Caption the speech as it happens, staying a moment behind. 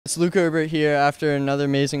It's Luke Herbert here after another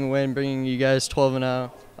amazing win, bringing you guys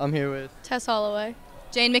 12-0. I'm here with Tess Holloway.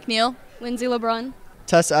 Jane McNeil. Lindsay LeBrun.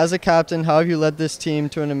 Tess. As a captain, how have you led this team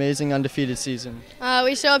to an amazing undefeated season?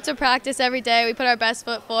 We show up to practice every day. We put our best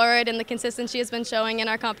foot forward, and the consistency has been showing in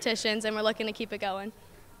our competitions, and we're looking to keep it going.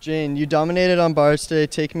 Jane, you dominated on bars today.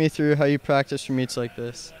 Take me through how you practice for meets like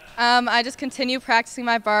this. I just continue practicing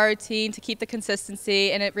my bar routine to keep the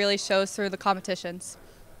consistency, and it really shows through the competitions.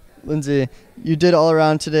 Lindsay, you did all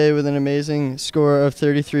around today with an amazing score of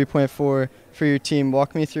 33.4 for your team.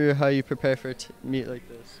 Walk me through how you prepare for a meet like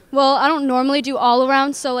this. Well, I don't normally do all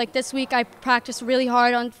around, so like this week I practiced really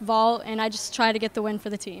hard on vault, and I just try to get the win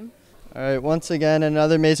for the team. All right, once again,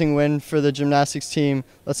 another amazing win for the gymnastics team.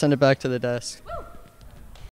 Let's send it back to the desk. Woo!